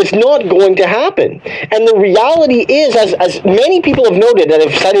 It's not going to happen. And the reality is, as many people have noted that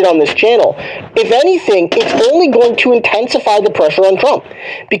have said it on this channel, if anything, it's only going to intensify the pressure on Trump.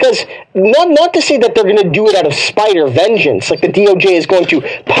 Because not to say that they're going to do it out of spite or vengeance, like the DOJ is going to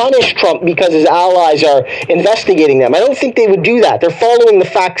punish Trump because his allies are investigating them. I don't think they would do that. They're following the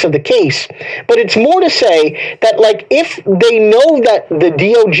facts of the case. But it's more to say that, like, if they know that the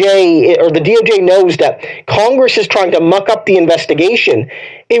DOJ, or the DOJ knows that Congress is trying to muck up the investigation,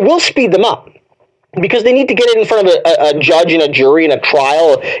 it will speed them up. Because they need to get it in front of a judge and a jury in a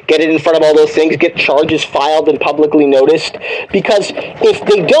trial, get it in front of all those things, get charges filed and publicly noticed. Because if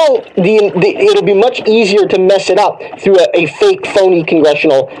they don't, it'll be much easier to mess it up through a fake, phony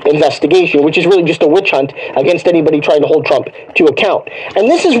congressional investigation, which is really just a witch hunt against anybody trying to hold Trump to account. And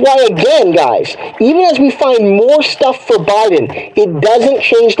this is why, again, guys, even as we find more stuff for Biden, it doesn't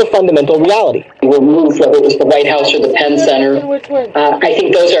change the fundamental reality. Removed, whether it was the White House or the Penn Center. I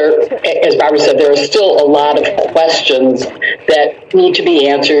think those are, as Barbara said, there are still a lot of questions that need to be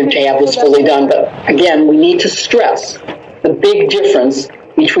answered to have this fully done. But again, we need to stress the big difference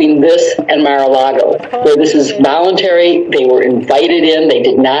between this and Mar-a-Lago, where this is voluntary. They were invited in. They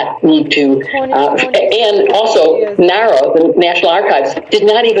did not need to. And also, NARA, the National Archives, did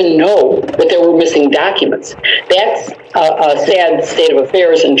not even know that there were missing documents. That's a sad state of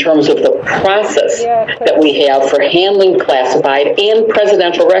affairs in terms of the process that we have for handling classified and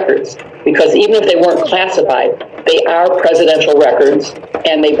presidential records. Because even if they weren't classified, they are presidential records,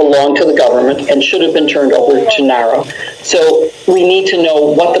 and they belong to the government and should have been turned over to NARA. So we need to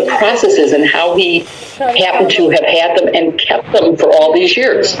know what the process is and how he happened to have had them and kept them for all these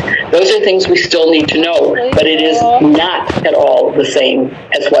years. Those are things we still need to know, but it is not at all the same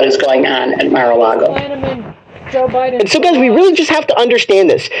as what is going on at Mar-a-Lago. Joe Biden. And so, guys, we really just have to understand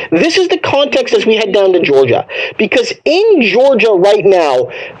this. This is the context as we head down to Georgia. Because in Georgia right now,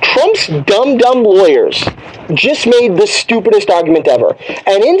 Trump's dumb lawyers just made the stupidest argument ever.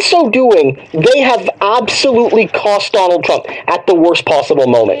 And in so doing, they have absolutely cost Donald Trump at the worst possible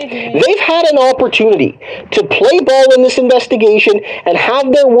moment. They've had an opportunity to play ball in this investigation and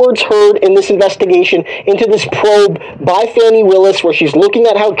have their words heard in this investigation into this probe by Fani Willis, where she's looking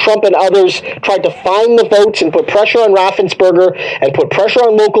at how Trump and others tried to find the votes and put pressure on Raffensperger and put pressure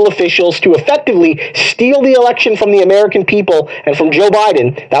on local officials to effectively steal the election from the American people and from Joe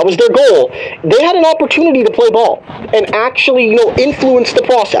Biden. That was their goal. They had an opportunity to play ball and actually, influence the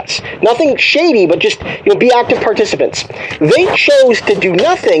process. Nothing shady, but just, be active participants. They chose to do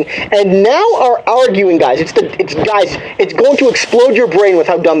nothing and now are arguing, guys. It's going to explode your brain with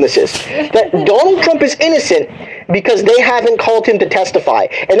how dumb this is. That Donald Trump is innocent because they haven't called him to testify.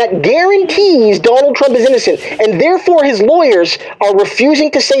 And that guarantees Donald Trump is innocent. And therefore his lawyers are refusing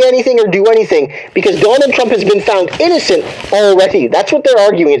to say anything or do anything because Donald Trump has been found innocent already. That's what they're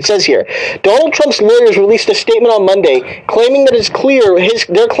arguing. It says here, Donald Trump's lawyers released a statement on Monday claiming that it's clear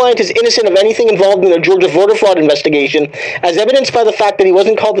their client is innocent of anything involved in the Georgia voter fraud investigation, as evidenced by the fact that he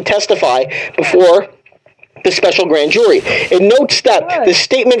wasn't called to testify before the special grand jury. It notes that the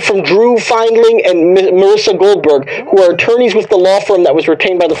statement from Drew Findling and Marissa Goldberg, who are attorneys with the law firm that was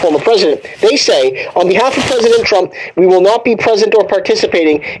retained by the former president, they say, on behalf of President Trump, we will not be present or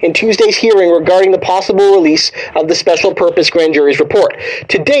participating in Tuesday's hearing regarding the possible release of the special purpose grand jury's report.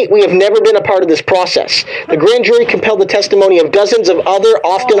 To date, we have never been a part of this process. The grand jury compelled the testimony of dozens of other,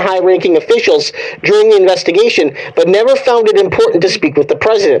 often high-ranking officials during the investigation, but never found it important to speak with the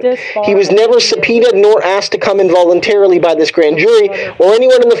president. He was never subpoenaed nor asked to come in voluntarily by this grand jury or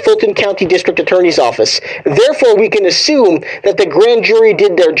anyone in the Fulton County District Attorney's Office. Therefore, we can assume that the grand jury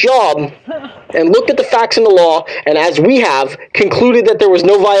did their job and looked at the facts in the law, and as we have, concluded that there was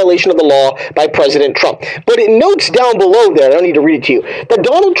no violation of the law by President Trump. But it notes down below there, I don't need to read it to you, that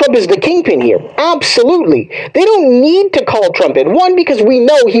Donald Trump is the kingpin here. Absolutely. They don't need to call Trump in. One, because we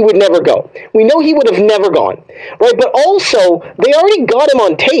know he would never go. We know he would have never gone. Right? But also, they already got him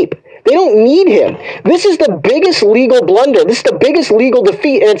on tape. They don't need him. This is the biggest legal blunder. This is the biggest legal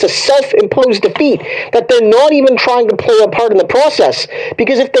defeat, and it's a self-imposed defeat that they're not even trying to play a part in the process.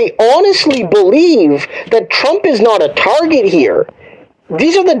 Because if they honestly believe that Trump is not a target here,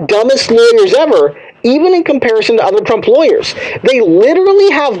 these are the dumbest lawyers ever, even in comparison to other Trump lawyers. They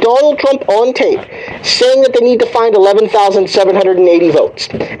literally have Donald Trump on tape saying that they need to find 11,780 votes.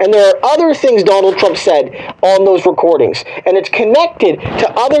 And there are other things Donald Trump said on those recordings. And it's connected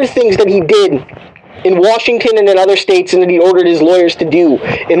to other things that he did in Washington and in other states and that he ordered his lawyers to do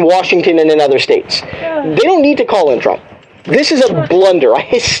in Washington and in other states. They don't need to call in Trump. This is a blunder, a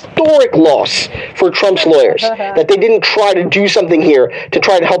historic loss for Trump's lawyers, that they didn't try to do something here to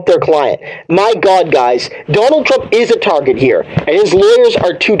try to help their client. My God, guys, Donald Trump is a target here, and his lawyers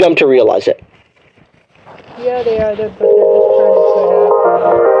are too dumb to realize it. Yeah, they are, but they're just trying to put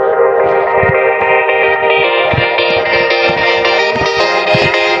up.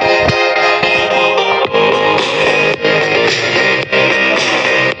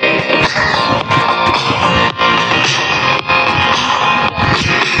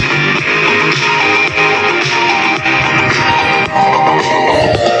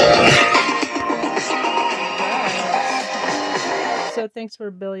 So thanks for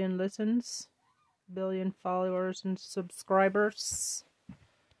a billion listens, billion followers and subscribers.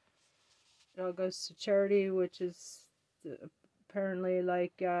 It all goes to charity, which is apparently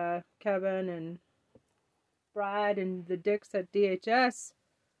like Kevin and Brad and the dicks at DHS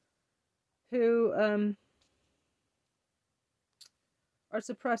who are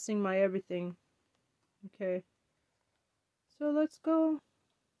suppressing my everything. Okay. So let's go.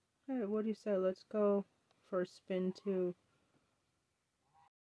 Hey, what do you say? Let's go for a spin to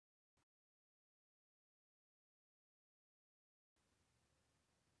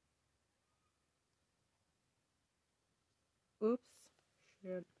oops.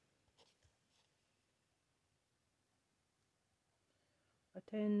 Shit.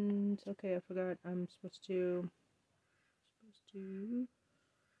 Attend. Okay, I forgot. I'm supposed to.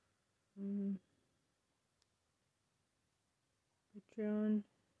 Patreon.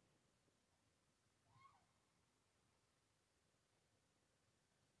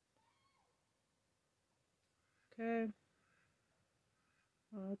 Okay.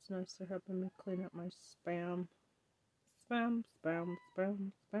 Oh, that's nice. They're helping me clean up my spam. Spam, spam,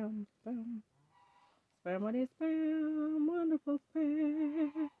 spam, spam, spam. Spamity spam, wonderful spam.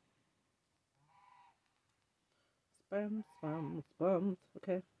 Spam, spam, spam.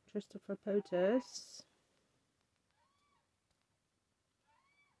 Okay, Christopher POTUS.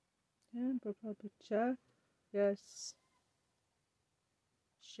 And Papa. Yes.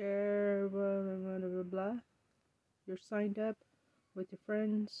 Share, blah, blah, blah, blah, blah. You're signed up with your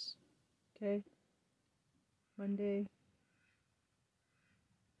friends. Okay. Monday,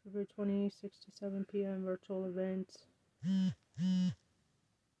 February 26 to 7 p.m. virtual event.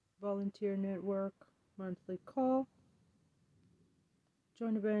 Volunteer network monthly call.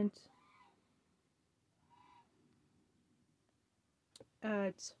 Join event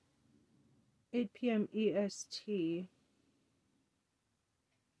at 8 p.m. EST.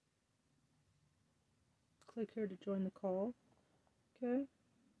 Click here to join the call. Okay.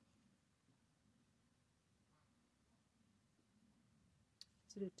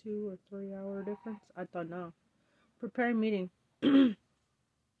 Is it a 2 or 3 hour difference? I don't know. Preparing meeting.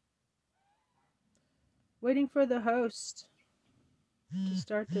 Waiting for the host to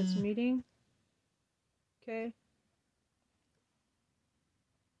start this meeting. Okay.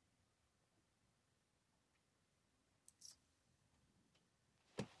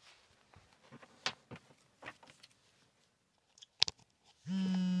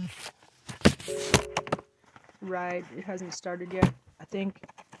 Right, it hasn't started yet, I think.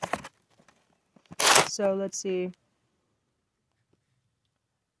 So let's see.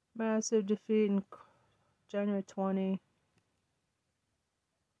 Massive defeat in January 20.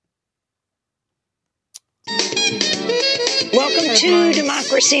 Welcome to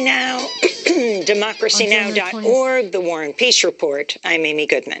Democracy Now! DemocracyNow.org, The War and Peace Report. I'm Amy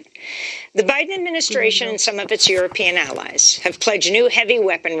Goodman. The Biden administration and some of its European allies have pledged new heavy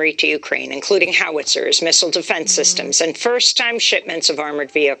weaponry to Ukraine, including howitzers, missile defense systems, and first-time shipments of armored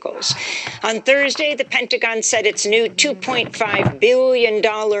vehicles. On Thursday, the Pentagon said its new $2.5 billion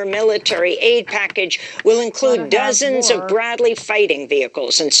military aid package will include dozens of Bradley fighting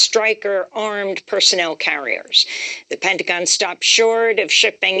vehicles and Stryker armed personnel carriers. The Pentagon stopped short of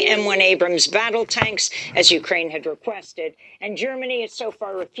shipping M1 Abrams battle tanks, as Ukraine had requested, and Germany has so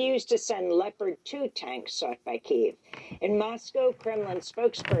far refused to send Leopard 2 tanks sought by Kyiv. In Moscow, Kremlin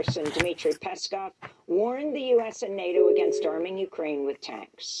spokesperson Dmitry Peskov warned the U.S. and NATO against arming Ukraine with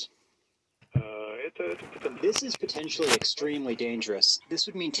tanks. This is potentially extremely dangerous. This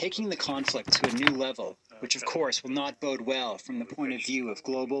would mean taking the conflict to a new level, which of course will not bode well from the point of view of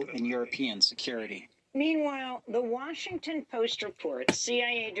global and European security. Meanwhile, the Washington Post reports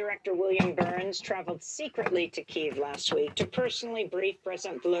CIA Director William Burns traveled secretly to Kyiv last week to personally brief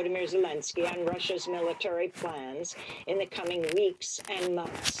President Volodymyr Zelensky on Russia's military plans in the coming weeks and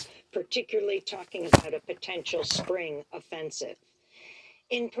months, particularly talking about a potential spring offensive.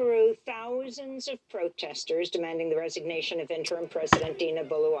 In Peru, thousands of protesters demanding the resignation of interim President Dina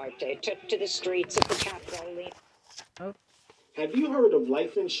Boluarte took to the streets of the capital. Have you heard of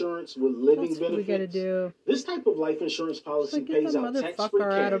life insurance with living That's what benefits? we gotta do. This type of life insurance policy Like, get pays the out tax-free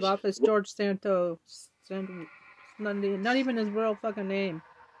motherfucker out of cash. office, George Santos. Not even his real fucking name.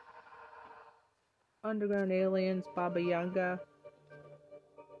 Underground Aliens, Baba Yaga.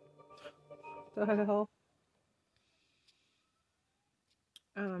 The hell?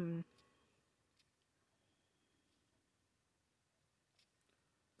 The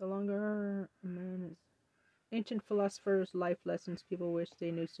longer a man is. Ancient philosophers' life lessons people wish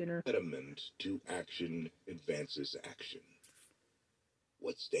they knew sooner. Impediment to action advances action.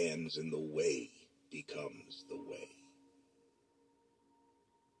 What stands in the way becomes the way.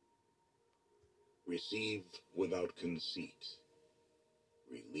 Receive without conceit.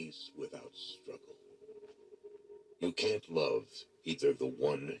 Release without struggle. You can't love either the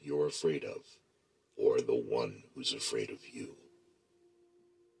one you're afraid of or the one who's afraid of you.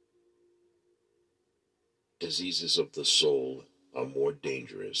 Diseases of the soul are more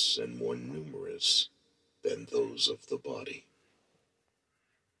dangerous and more numerous than those of the body.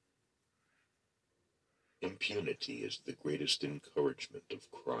 Impunity is the greatest encouragement of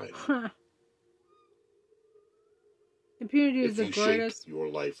crime. Impunity is if the you greatest. Shape your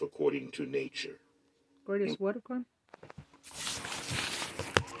life according to nature. Greatest what of crime?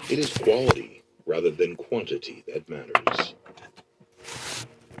 It is quality rather than quantity that matters.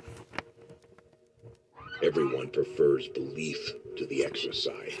 Everyone prefers belief to the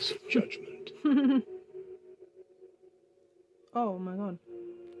exercise of judgment. Oh my god.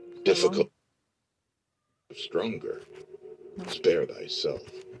 Difficult. Stronger. Spare thyself.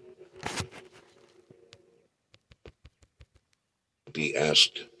 Be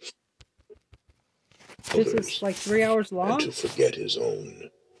asked. This is like 3 hours long? And to forget his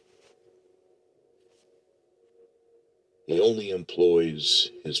own. He only employs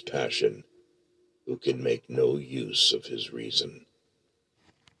his passion who can make no use of his reason.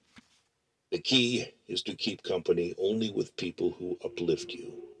 The key is to keep company only with people who uplift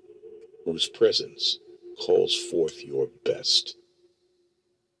you, whose presence calls forth your best.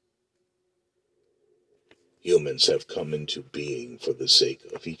 Humans have come into being for the sake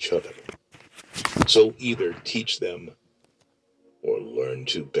of each other. So either teach them or learn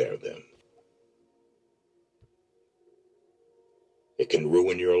to bear them. It can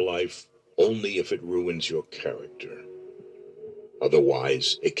ruin your life only if it ruins your character.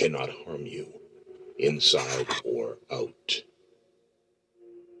 Otherwise, it cannot harm you, inside or out.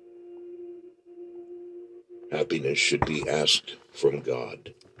 Happiness should be asked from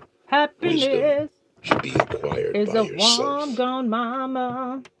God. Happiness Wisdom should be acquired is by a yourself. warm gone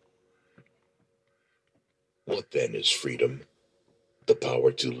mama. What then is freedom? The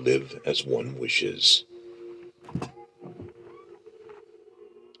power to live as one wishes.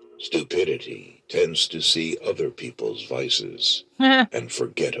 Stupidity tends to see other people's vices and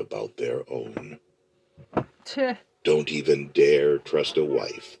forget about their own. Don't even dare trust a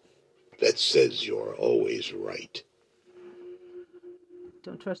wife that says you're always right.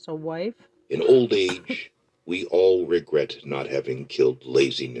 Don't trust a wife? In old age, we all regret not having killed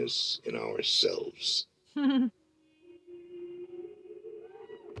laziness in ourselves. Do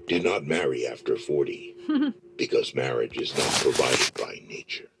not marry after 40, because marriage is not provided by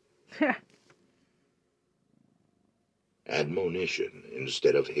nature. Admonition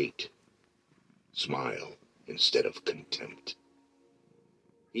instead of hate. Smile instead of contempt.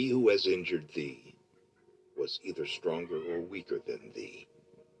 He who has injured thee was either stronger or weaker than thee.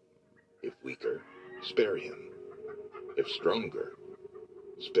 If weaker, spare him. If stronger,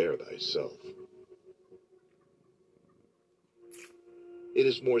 spare thyself. It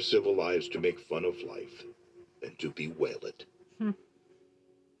is more civilized to make fun of life than to bewail it.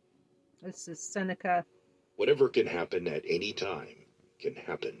 This is Seneca. Whatever can happen at any time can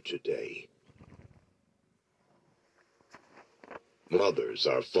happen today. Mothers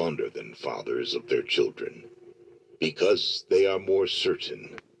are fonder than fathers of their children because they are more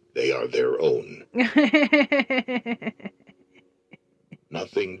certain they are their own.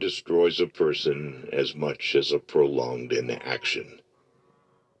 Nothing destroys a person as much as a prolonged inaction.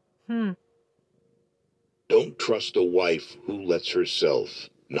 Don't trust a wife who lets herself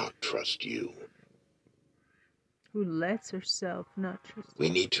not trust you. Who lets herself not trust. We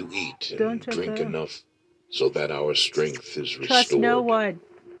need to eat Don't and trust drink her. enough so that our strength is Trust restored no one.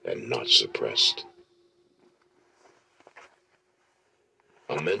 and not suppressed.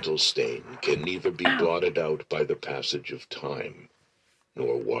 A mental stain can neither be blotted out by the passage of time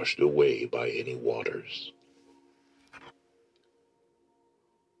nor washed away by any waters.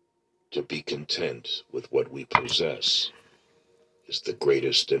 To be content with what we possess is the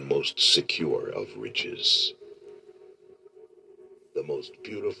greatest and most secure of riches. The most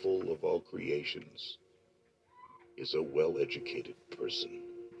beautiful of all creations is a well-educated person.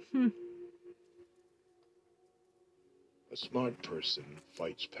 A smart person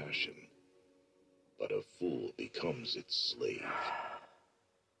fights passion, but a fool becomes its slave.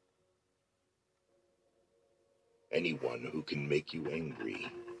 Anyone who can make you angry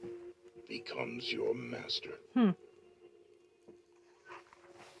becomes your master.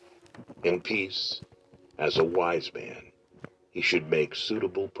 In peace, as a wise man, he should make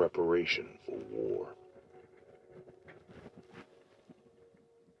suitable preparation for war.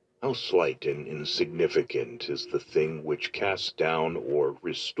 How slight and insignificant is the thing which casts down or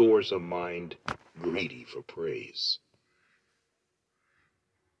restores a mind greedy for praise.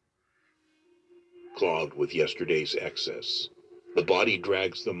 Clogged with yesterday's excess, the body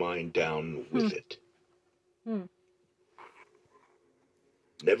drags the mind down with it.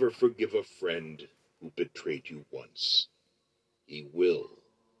 Never forgive a friend who betrayed you once. He will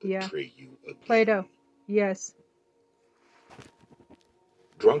betray you again. Plato. Yes.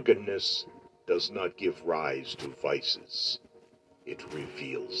 Drunkenness does not give rise to vices. It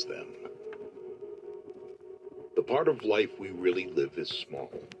reveals them. The part of life we really live is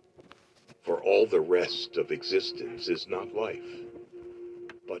small, for all the rest of existence is not life,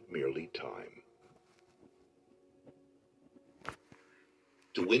 but merely time.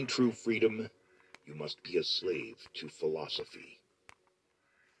 To win true freedom, you must be a slave to philosophy.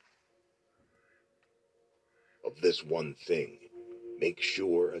 Of this one thing, make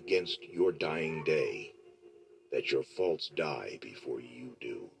sure against your dying day that your faults die before you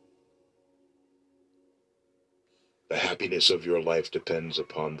do. The happiness of your life depends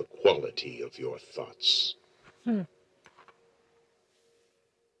upon the quality of your thoughts.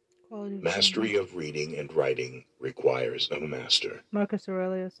 Mastery of reading and writing requires a master. Marcus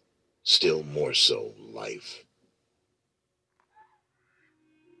Aurelius. Still more so, life.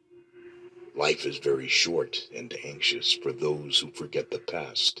 Life is very short and anxious for those who forget the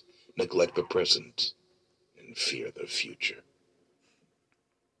past, neglect the present, and fear the future.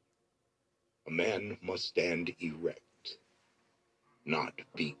 A man must stand erect, not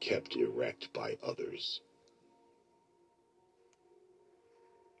be kept erect by others.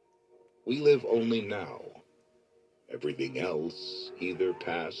 We live only now. Everything else either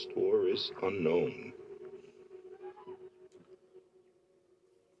past or is unknown.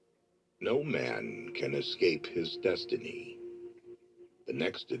 No man can escape his destiny. The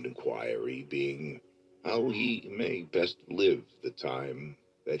next inquiry being how he may best live the time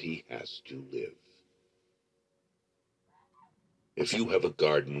that he has to live. If you have a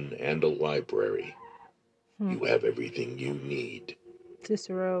garden and a library, you have everything you need.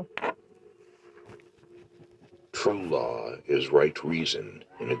 Cicero. True law is right reason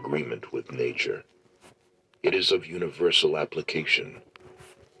in agreement with nature. It is of universal application,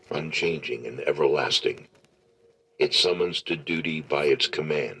 unchanging and everlasting. It summons to duty by its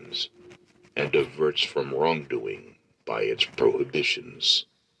commands, and averts from wrongdoing by its prohibitions.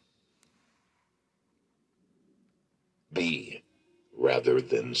 Be rather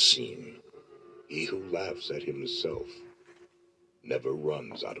than seem. He who laughs at himself never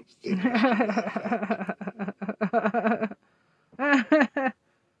runs out of things to laugh at.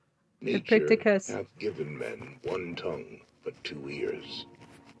 Nature hath given men one tongue but 2 ears,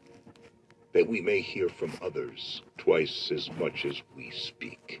 that we may hear from others twice as much as we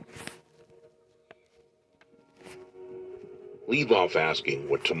speak. Leave off asking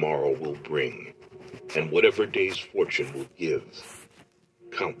what tomorrow will bring, and whatever day's fortune will give,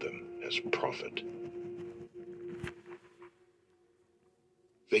 count them as profit.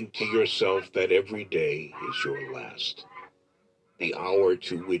 Think to yourself that every day is your last. The hour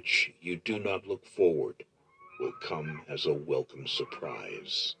to which you do not look forward will come as a welcome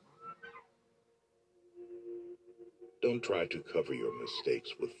surprise. Don't try to cover your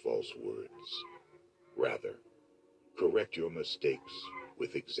mistakes with false words. Rather, correct your mistakes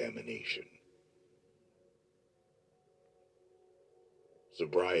with examination.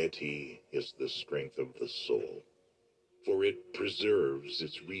 Sobriety is the strength of the soul, for it preserves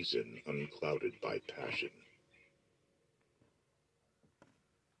its reason unclouded by passion.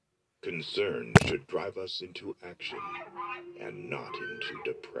 Concern should drive us into action and not into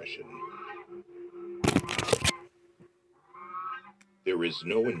depression. There is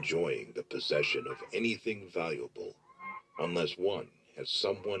no enjoying the possession of anything valuable unless one has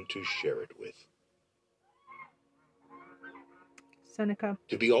someone to share it with. Seneca.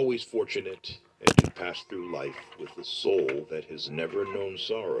 To be always fortunate and to pass through life with a soul that has never known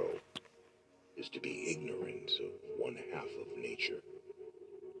sorrow is to be ignorant of one half of nature.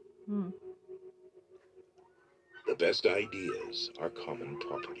 The best ideas are common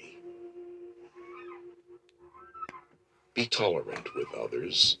property. Be tolerant with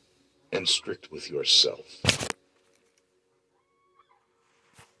others and strict with yourself.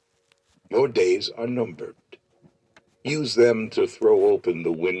 Your days are numbered. Use them to throw open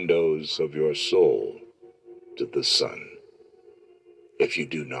the windows of your soul to the sun. If you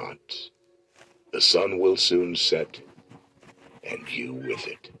do not, the sun will soon set, and you with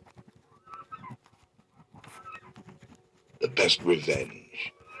it. The best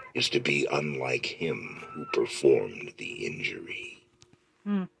revenge is to be unlike him who performed the injury.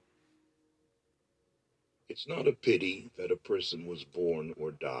 It's not a pity that a person was born or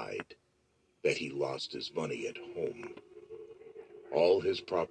died, that he lost his money at home. All his property